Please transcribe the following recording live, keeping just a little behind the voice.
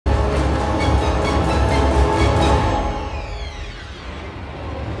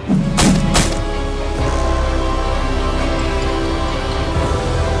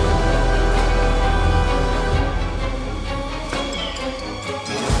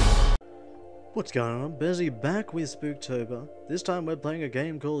What's going on? Bezzy back with Spooktober. This time we're playing a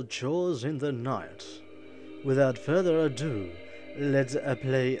game called Chores in the Night. Without further ado, let's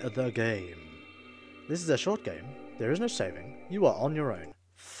play the game. This is a short game. There is no saving. You are on your own.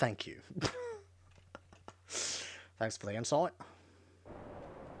 Thank you. Thanks for the insight.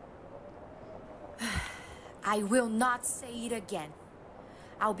 I will not say it again.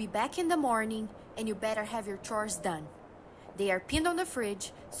 I'll be back in the morning and you better have your chores done. They are pinned on the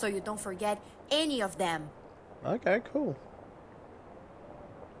fridge so you don't forget any of them. Okay, cool.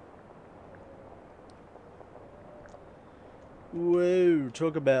 Whoa,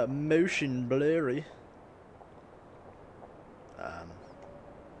 talk about motion blurry.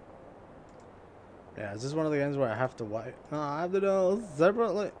 Yeah, is this one of the games where I have to wait? No, I have to do it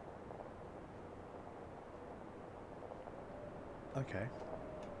separately. Okay.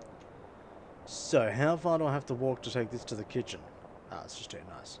 So, how far do I have to walk to take this to the kitchen? Ah, it's just too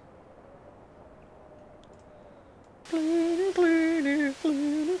nice. Clean, clean,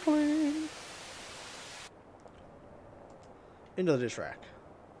 clean, clean. Into the dish rack.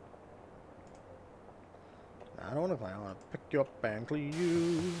 No, I don't want to clean. I want to pick you up and clean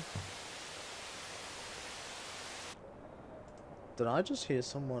you. Did I just hear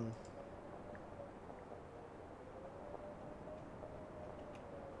someone?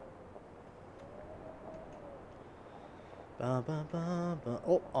 Ba, ba, ba, ba.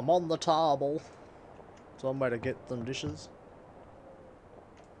 Oh, I'm on the table. Some way to get them dishes.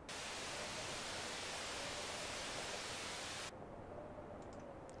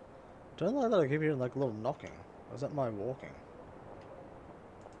 Don't like that I keep hearing like a little knocking. Or is that my walking?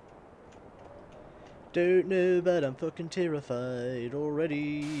 Don't know, but I'm fucking terrified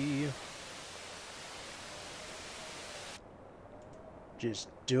already. Just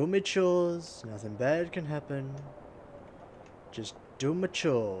do my chores, nothing bad can happen. Just do my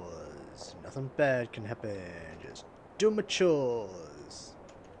chores, nothing bad can happen. Just do my chores.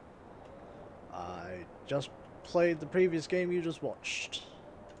 I just played the previous game you just watched.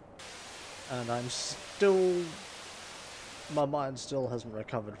 And I'm still... my mind still hasn't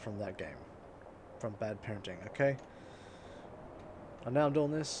recovered from that game. From bad parenting, okay? And now I'm doing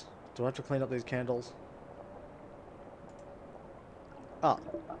this. Do I have to clean up these candles? Ah.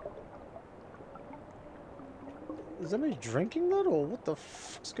 Is that me drinking that, or what the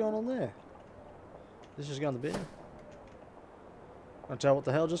fuck's going on there? This just go in the bin. I'll tell what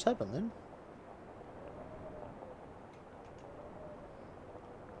the hell just happened then.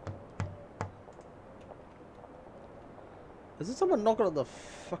 Is it someone knocking at the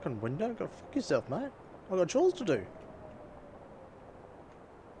fucking window? Go fuck yourself, mate. I've got chores to do.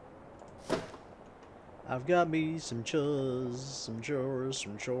 I've got me some chores, some chores,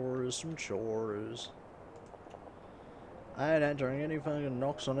 some chores, some chores. I ain't entering any fucking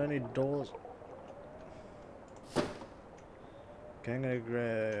knocks on any doors. Okay, I'm gonna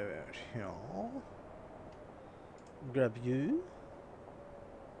grab here. Grab you.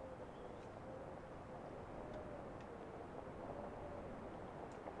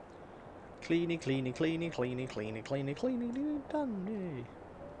 Cleany, cleany, cleany, cleany, cleany, cleany, cleany, done.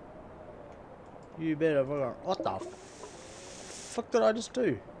 You better fucking... what the fuck did I just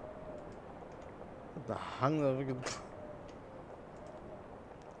do? What the hung the fucking...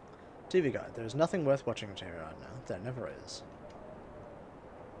 TV guide. There is nothing worth watching on TV right now. There never is.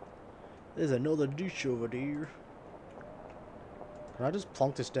 There's another dish over there. Can I just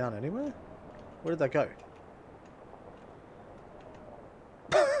plonk this down anywhere? Where did that go?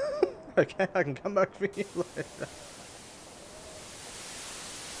 Okay, I can come back for you later.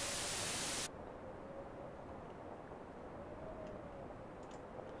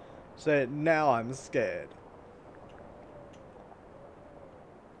 So now I'm scared.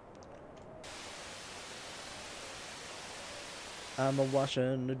 I'm a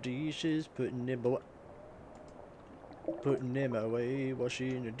washing the dishes, putting them away,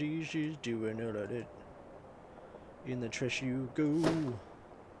 washing the dishes, doing all of it. In the trash you go.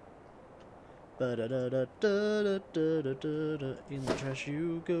 Ba da da da da da da da da da. In the trash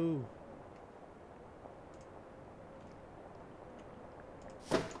you go.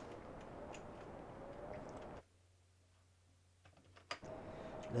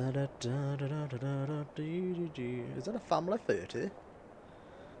 Da da da da da da da da dee. Is that a family photo?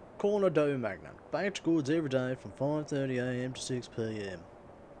 Corner dough magnet. Baked goods every day from 5:30 AM to 6 PM.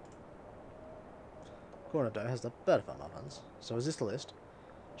 Corner dough has the better fun muffins. So is this the list?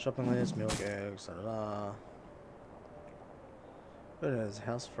 Shopping list, milk, eggs, da da da. Been in his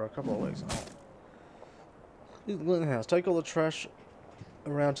house for a couple of weeks. Oh. He's in the house. Take all the trash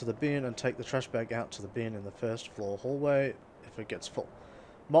around to the bin and take the trash bag out to the bin in the first floor hallway if it gets full.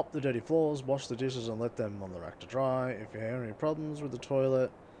 Mop the dirty floors, wash the dishes and let them on the rack to dry. If you have any problems with the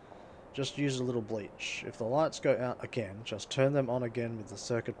toilet, just use a little bleach. If the lights go out again, just turn them on again with the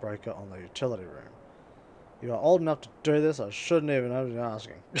circuit breaker on the utility room. You are old enough to do this, I shouldn't even have been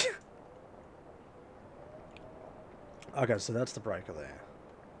asking. Okay, so that's the breaker there.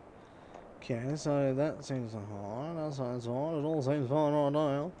 Okay, so that seems hard, that seems hard, it all seems fine right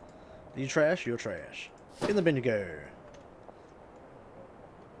now. You trash, you're trash. In the bin you go.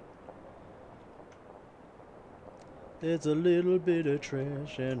 It's a little bit of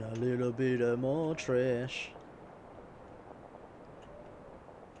trash and a little bit of more trash.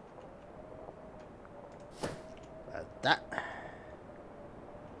 Like that.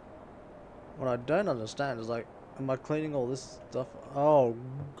 What I don't understand is, like, am I cleaning all this stuff? Oh,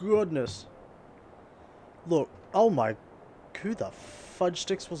 goodness. Look, oh my, who the fudge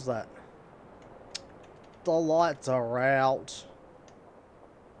sticks was that? The lights are out.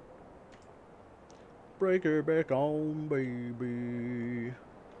 Break her back on, baby.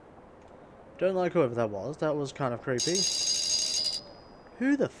 Don't like whoever that was. That was kind of creepy.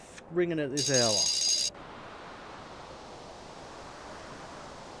 Who the f ringing at this hour?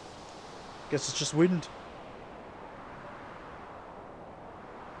 Guess it's just wind.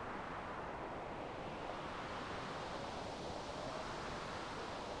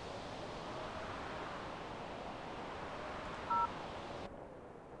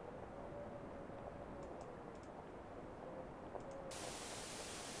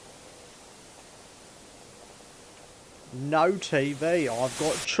 No TV, I've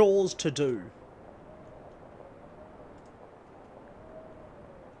got chores to do.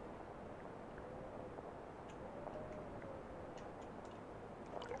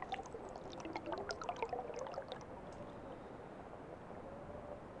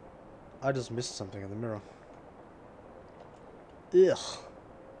 I just missed something in the mirror. Ugh.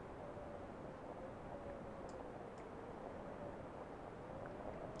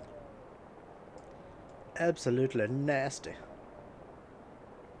 Absolutely nasty.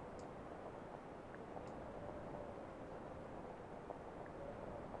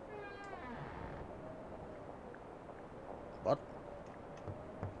 What?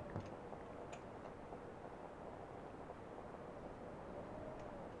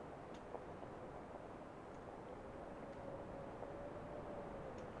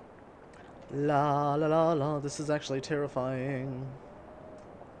 La la la la, this is actually terrifying.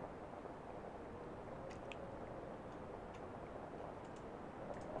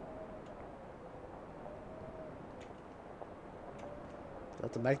 Do I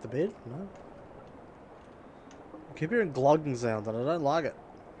have to make the bed? No. I keep hearing glogging sounds and I don't like it.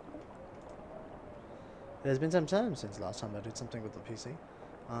 It's been some time since last time I did something with the PC.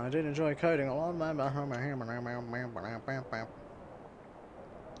 I did enjoy coding a lot. I don't like that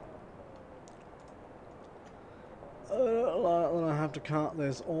I have to cut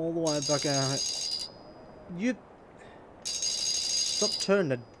this all the way back out. You stop turning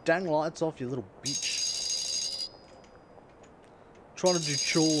the dang lights off, you little bitch. Trying to do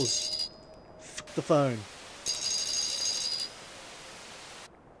chores. Fuck the phone.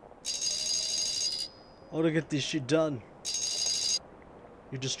 I want to get this shit done.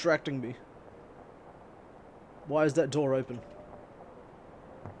 You're distracting me. Why is that door open?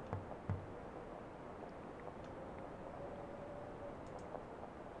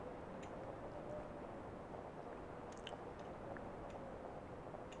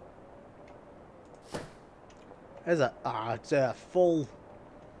 Is that? Ah, it's full.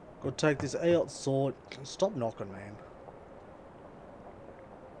 Gotta take this outside. Stop knocking, man.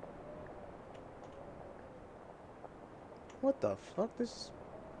 What the fuck? This.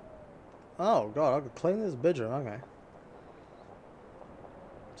 Oh god, I could clean this bedroom. Okay.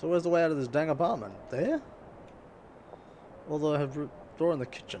 So where's the way out of this dang apartment? There? Although I have a door in the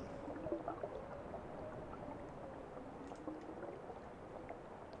kitchen.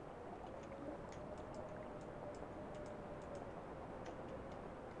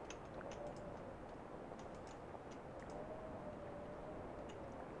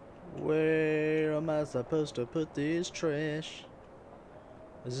 Where am I supposed to put this trash?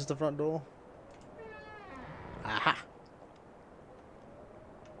 Is this the front door? Aha!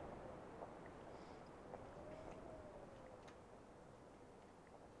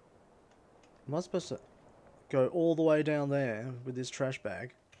 Am I supposed to go all the way down there with this trash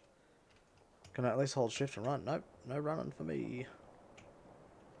bag? Can I at least hold shift and run? Nope, no running for me.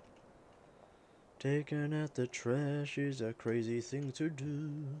 Taking out the trash is a crazy thing to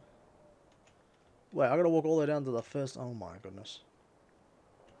do. Wait, I gotta walk all the way down to the first. Oh my goodness.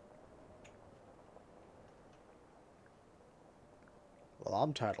 Well,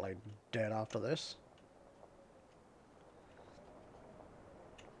 I'm totally dead after this.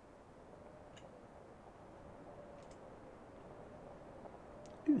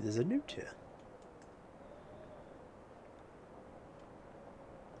 Ooh, there's a newt here.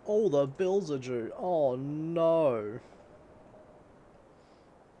 Oh, the bills are due. Oh, no.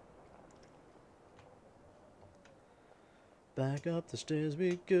 Back up the stairs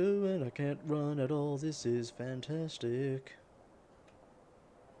we go, and I can't run at all. This is fantastic.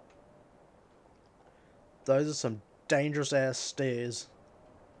 Those are some dangerous ass stairs.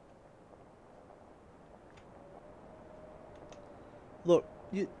 Look,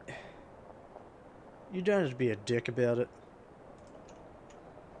 you don't have to be a dick about it.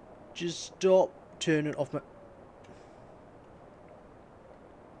 Just stop turning off my...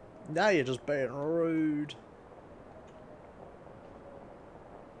 Now you're just being rude.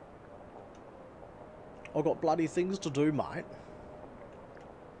 I've got bloody things to do, mate.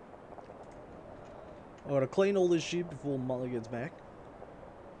 I've got to clean all this shit before Mother gets back.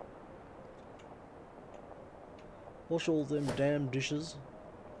 Wash all them damn dishes.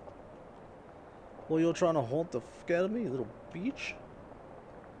 While you're trying to haunt the fuck out of me, you little bitch.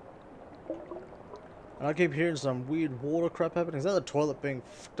 And I keep hearing some weird water crap happening. Is that the toilet being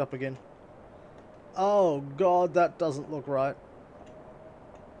fucked up again? Oh god, that doesn't look right.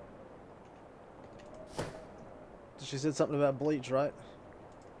 She said something about bleach, right?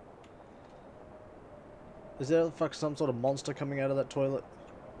 Is there fuck some sort of monster coming out of that toilet?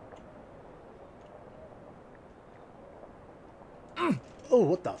 Oh,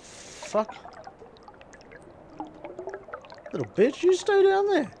 what the fuck? Little bitch, you stay down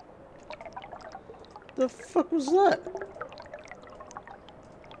there. The fuck was that?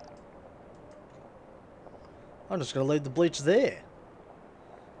 I'm just gonna leave the bleach there.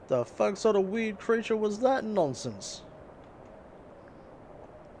 The fuck sort of weird creature was that nonsense?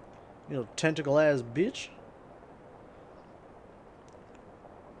 You know, tentacle ass bitch.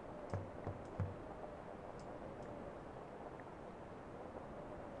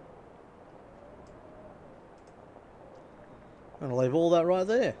 I'm gonna leave all that right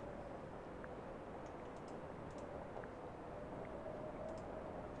there.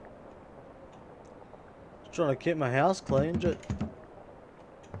 Just trying to keep my house clean. Just...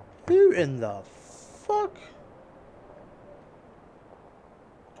 Who in the fuck?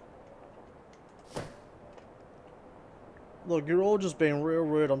 Look, you're all just being real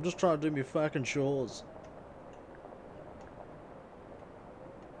rude. I'm just trying to do my fucking chores.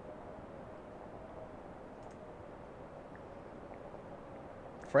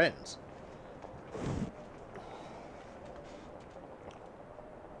 Friends.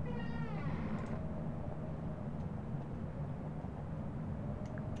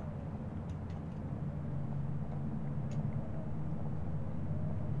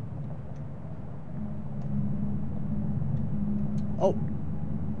 Oh.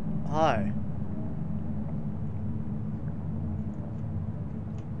 Hi.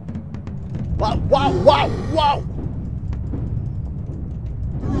 Wow, wow, wow, wow!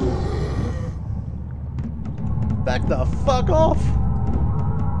 Back the fuck off!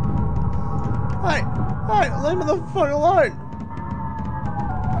 Hey, hey, leave me the fuck alone!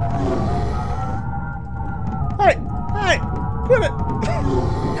 Hey, hey, quit it!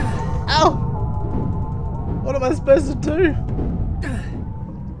 Ow! What am I supposed to do?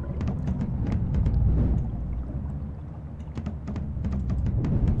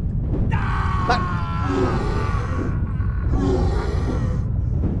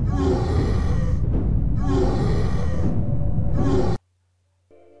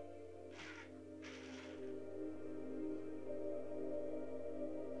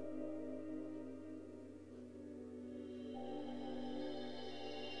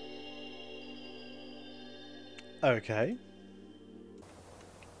 Okay.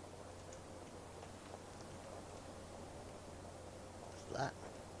 What's that?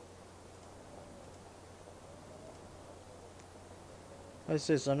 Hey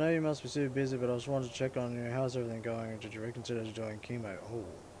sis, I know you must be super busy, but I just wanted to check on you. How's everything going? Did you reconsider doing chemo? Oh.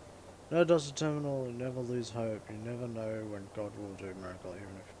 No doctor terminal, you never lose hope. You never know when God will do a miracle, even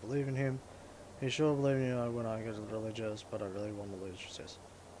if you believe in him. You sure believe in you when I get religious, but I really want to lose, she says.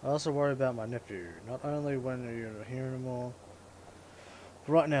 I also worry about my nephew. Not only when you're here anymore,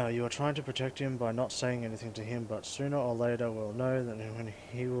 right now you are trying to protect him by not saying anything to him, but sooner or later we'll know that when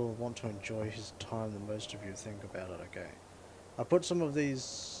he will want to enjoy his time the most of you think about it, okay? I put some of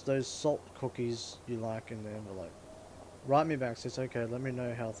those salt cookies you like in the envelope. Write me back, says okay, let me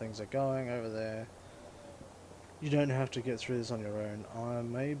know how things are going over there. You don't have to get through this on your own. I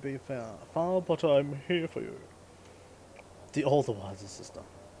may be far, but I'm here for you. The older wiser sister.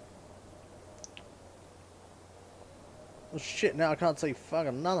 Well, shit, now I can't see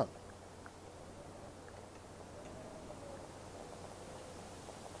fucking nothing.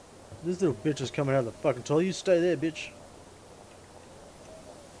 This little bitch is coming out of the fucking toilet. You stay there, bitch.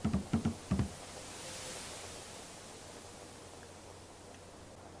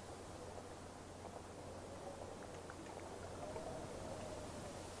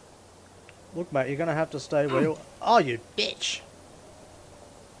 Look, mate, you're gonna have to stay where you... Oh, you bitch!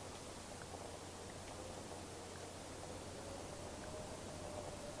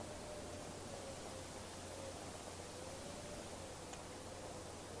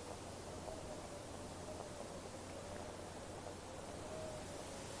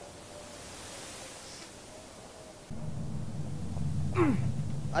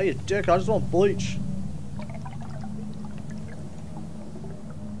 Oh, you dick, I just want bleach.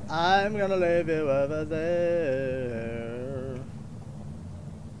 I'm gonna leave you over there.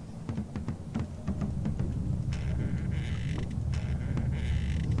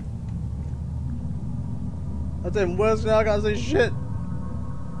 That's even worse now, I can't see shit.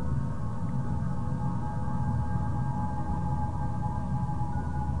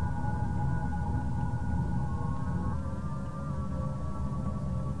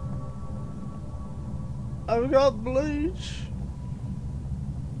 I've got bleach.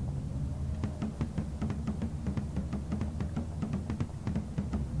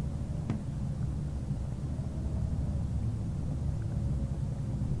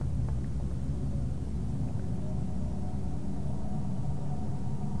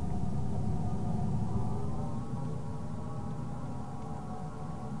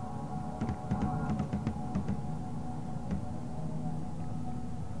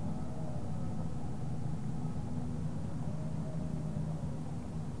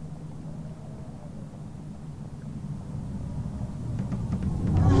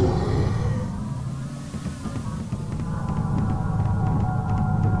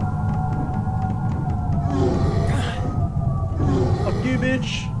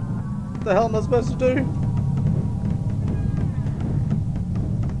 Bitch. What the hell am I supposed to do?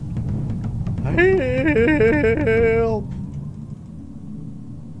 Help!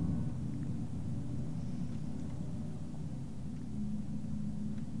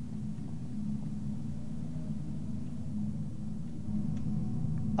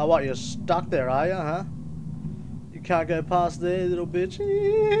 Oh, what, you're stuck there, are you, huh? You can't go past there, little bitch.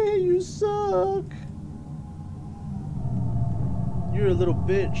 You suck! You're a little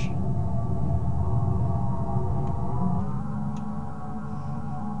bitch.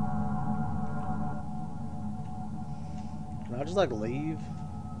 Can I just like leave?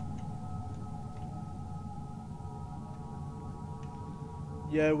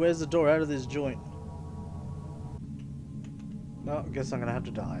 Yeah, where's the door out of this joint? Well, I guess I'm gonna have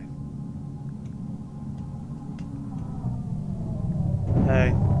to die.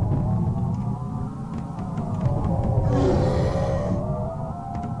 Hey.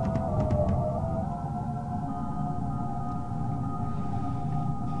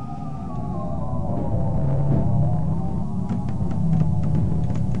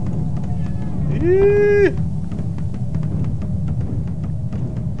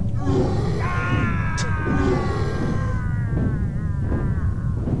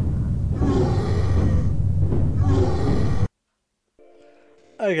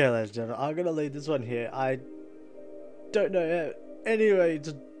 Okay, ladies and gentlemen, I'm gonna leave this one here. I don't know any way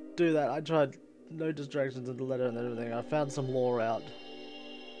to do that. I tried no distractions in the letter and everything. I found some lore out.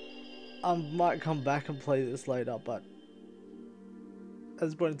 I might come back and play this later, but at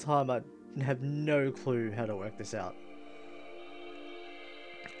this point in time, I have no clue how to work this out.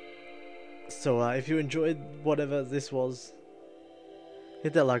 So if you enjoyed whatever this was,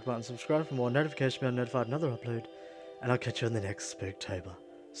 hit that like button, subscribe for more notifications, be notified another upload, and I'll catch you on the next Spooktober.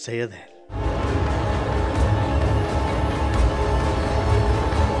 See you then.